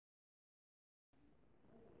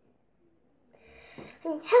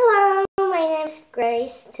Hello, my name is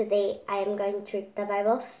Grace. Today I am going to read the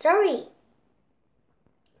Bible story.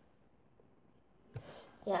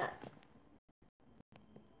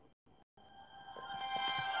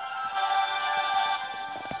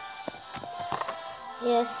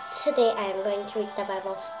 Yes, today I am going to read the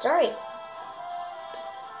Bible story.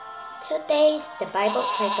 Today's the Bible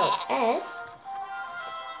title is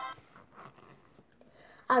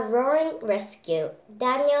A Roaring Rescue,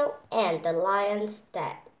 Daniel and the Lion's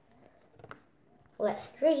Den.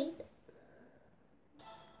 Let's read.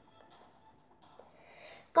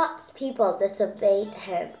 God's people disobeyed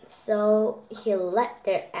him, so he let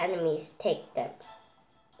their enemies take them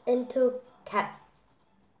into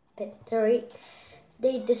captivity.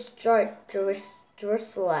 They destroyed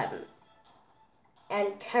Jerusalem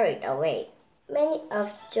and carried away many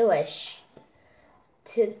of Jewish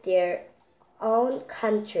to their own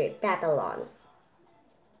country, Babylon.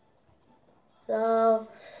 So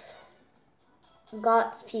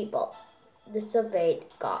God's people disobeyed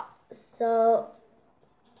God. So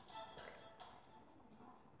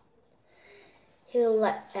he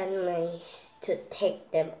let enemies to take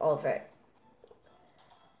them over.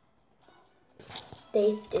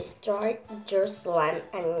 They destroyed Jerusalem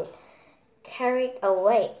and carried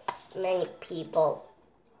away many people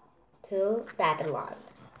to Babylon.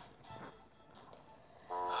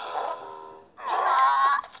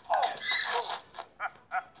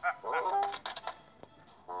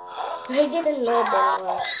 I didn't know there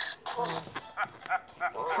was a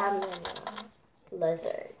common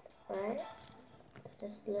lizard, right?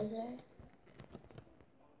 This lizard.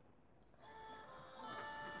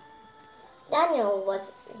 Daniel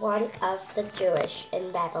was one of the Jewish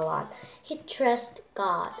in Babylon. He trusted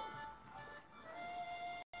God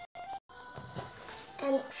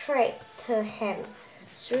and prayed to him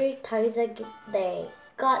 3 times a day.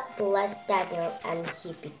 God blessed Daniel and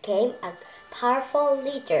he became a powerful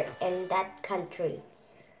leader in that country.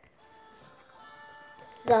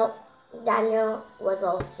 So Daniel was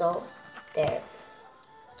also there.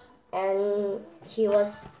 And he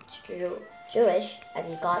was Jewish,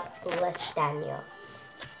 and God blessed Daniel.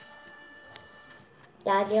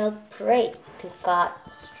 Daniel prayed to God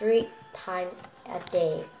 3 times a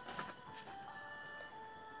day.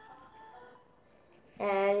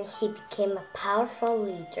 And he became a powerful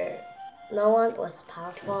leader. No one was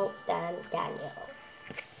powerful than Daniel.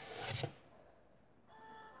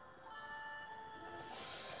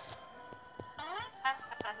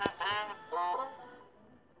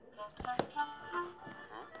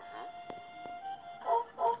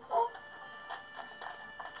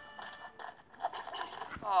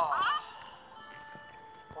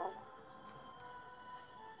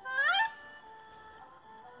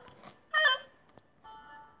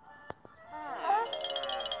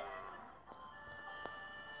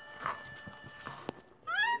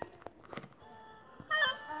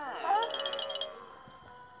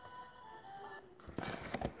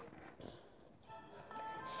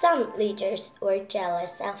 Some leaders were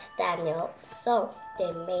jealous of Daniel, so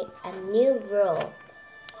they made a new rule.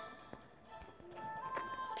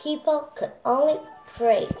 People could only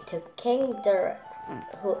pray to King Darius.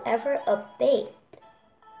 Whoever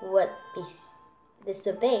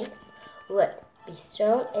disobeyed would be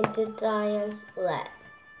thrown into the lion's den.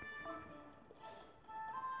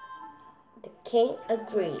 The king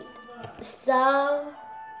agreed.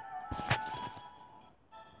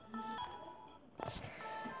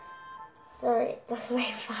 Sorry, that's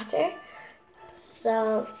my father.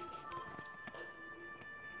 So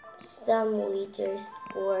some leaders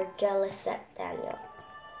were jealous at Daniel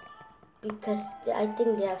because I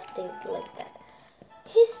think they have think like that.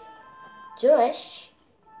 He's Jewish.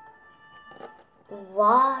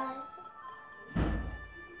 Why?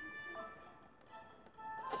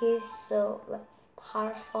 He's so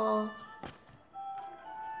powerful.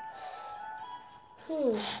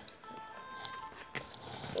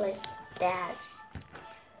 Like that.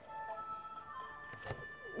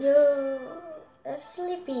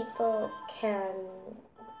 Actually, people can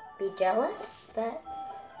be jealous, but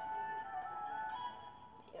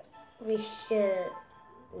we should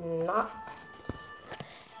not.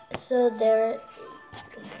 So the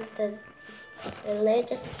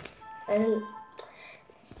religious and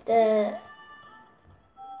the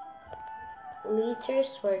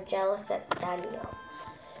leaders were jealous at Daniel.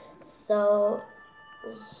 So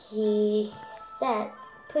he said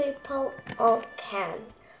people all can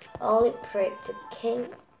only pray to King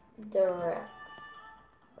Darius,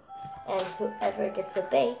 and whoever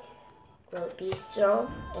disobey will be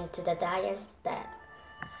thrown into the lion's den.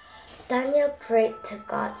 Daniel prayed to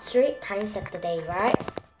God 3 times a day, right?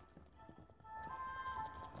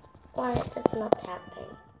 Why it is not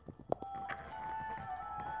tapping?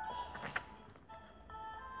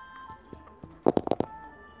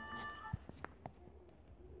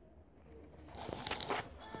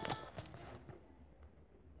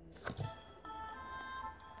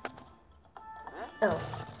 Oh.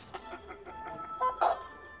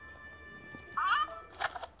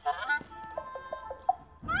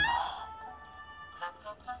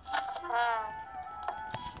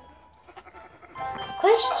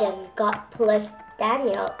 Question: God blessed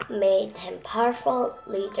Daniel, made him powerful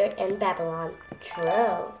leader in Babylon.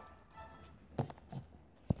 True.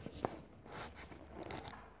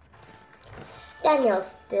 Daniel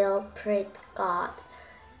still prayed God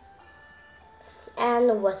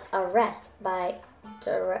and was arrested by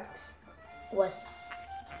the rest.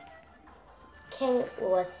 King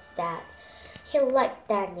was sad. He liked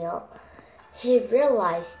Daniel. He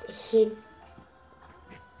realized he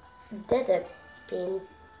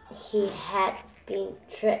had been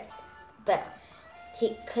tricked, but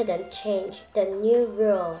he couldn't change the new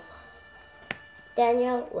rule.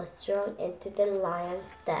 Daniel was thrown into the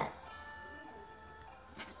lion's den.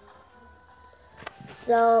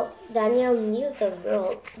 So Daniel knew the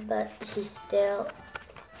rule, but he still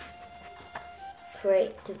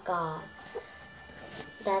prayed to God.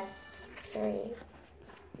 That's very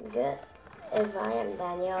good. If I am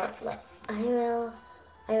Daniel, I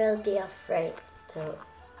will be afraid to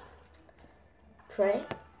pray.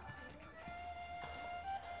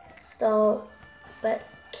 So, but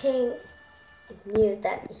King knew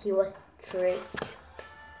that he was tricked,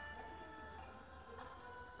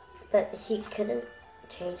 but he couldn't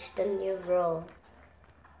change the new rule.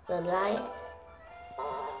 So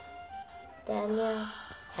Daniel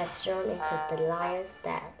has thrown into the lion's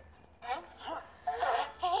den.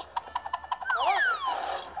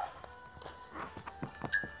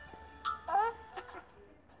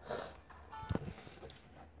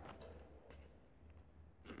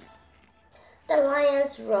 The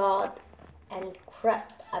lions roared and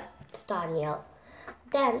crept up to Daniel.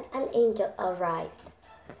 Then an angel arrived.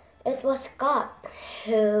 It was God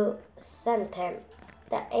who sent him.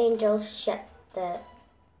 The angel shut the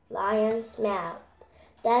lion's mouth.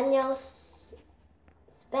 Daniel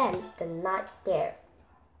spent the night there,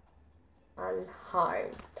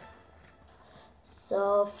 unharmed.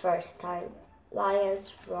 So first time,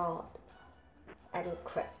 lions roared and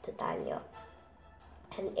crept to Daniel.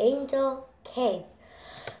 An angel came.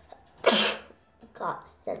 God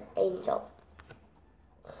sent angel.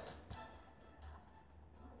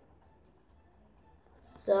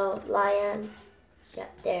 So lion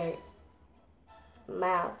shut their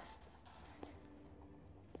mouth,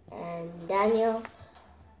 and Daniel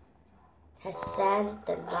has spent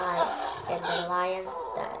the night in the lion's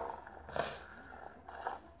den.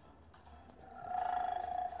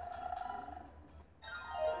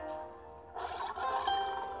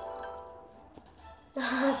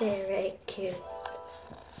 Oh, they're very cute.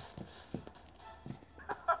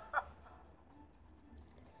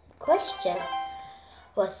 Question: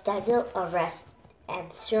 was Daniel arrested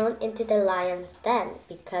and thrown into the lion's den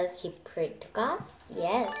because he prayed to God?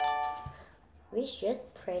 Yes, we should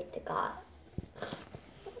pray to God.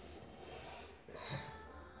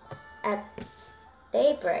 At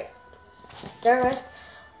daybreak, the rest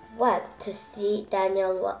went to see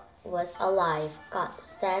Daniel was alive. God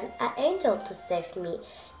sent an angel to save me.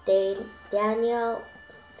 Daniel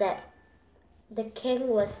said the king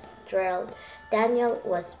was thrilled. Daniel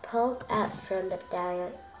was pulled out from the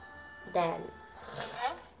den.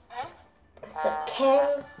 So King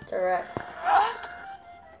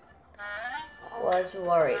was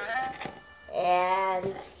worried,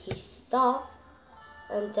 and he saw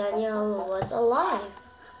and Daniel was alive.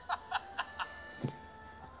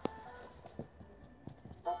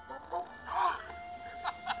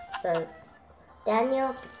 So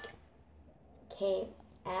Daniel came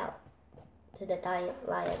out to the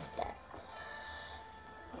lion's den.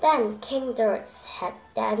 Then King Darius had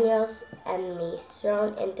Daniel's enemies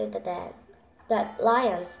thrown into the den. The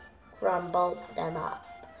lions crumbled them up.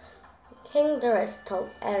 King Darius told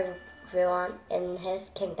everyone in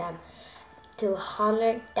his kingdom to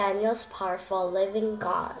honor Daniel's powerful living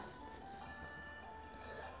God.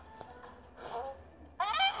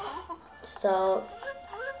 So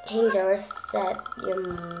King Darius said, they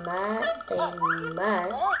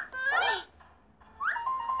must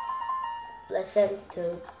listen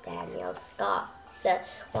to Daniel's God, the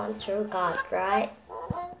one true God, right?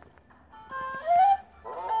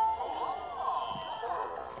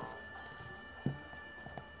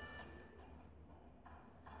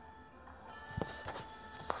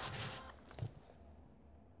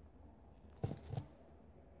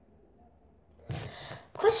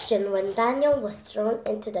 Question: when Daniel was thrown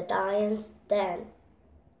into the lion's den,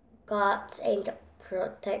 God's angel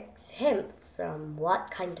protects him from what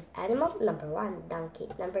kind of animal? Number 1, donkey.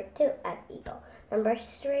 Number 2, an eagle. Number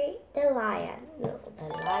 3, the lion. No, the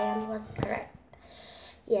lion was correct.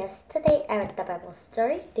 Yes, today I read the Bible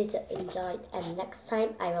story. Did you enjoy it? And next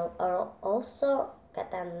time I will also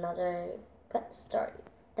get another good story.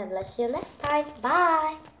 Then let's see you next time.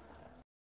 Bye!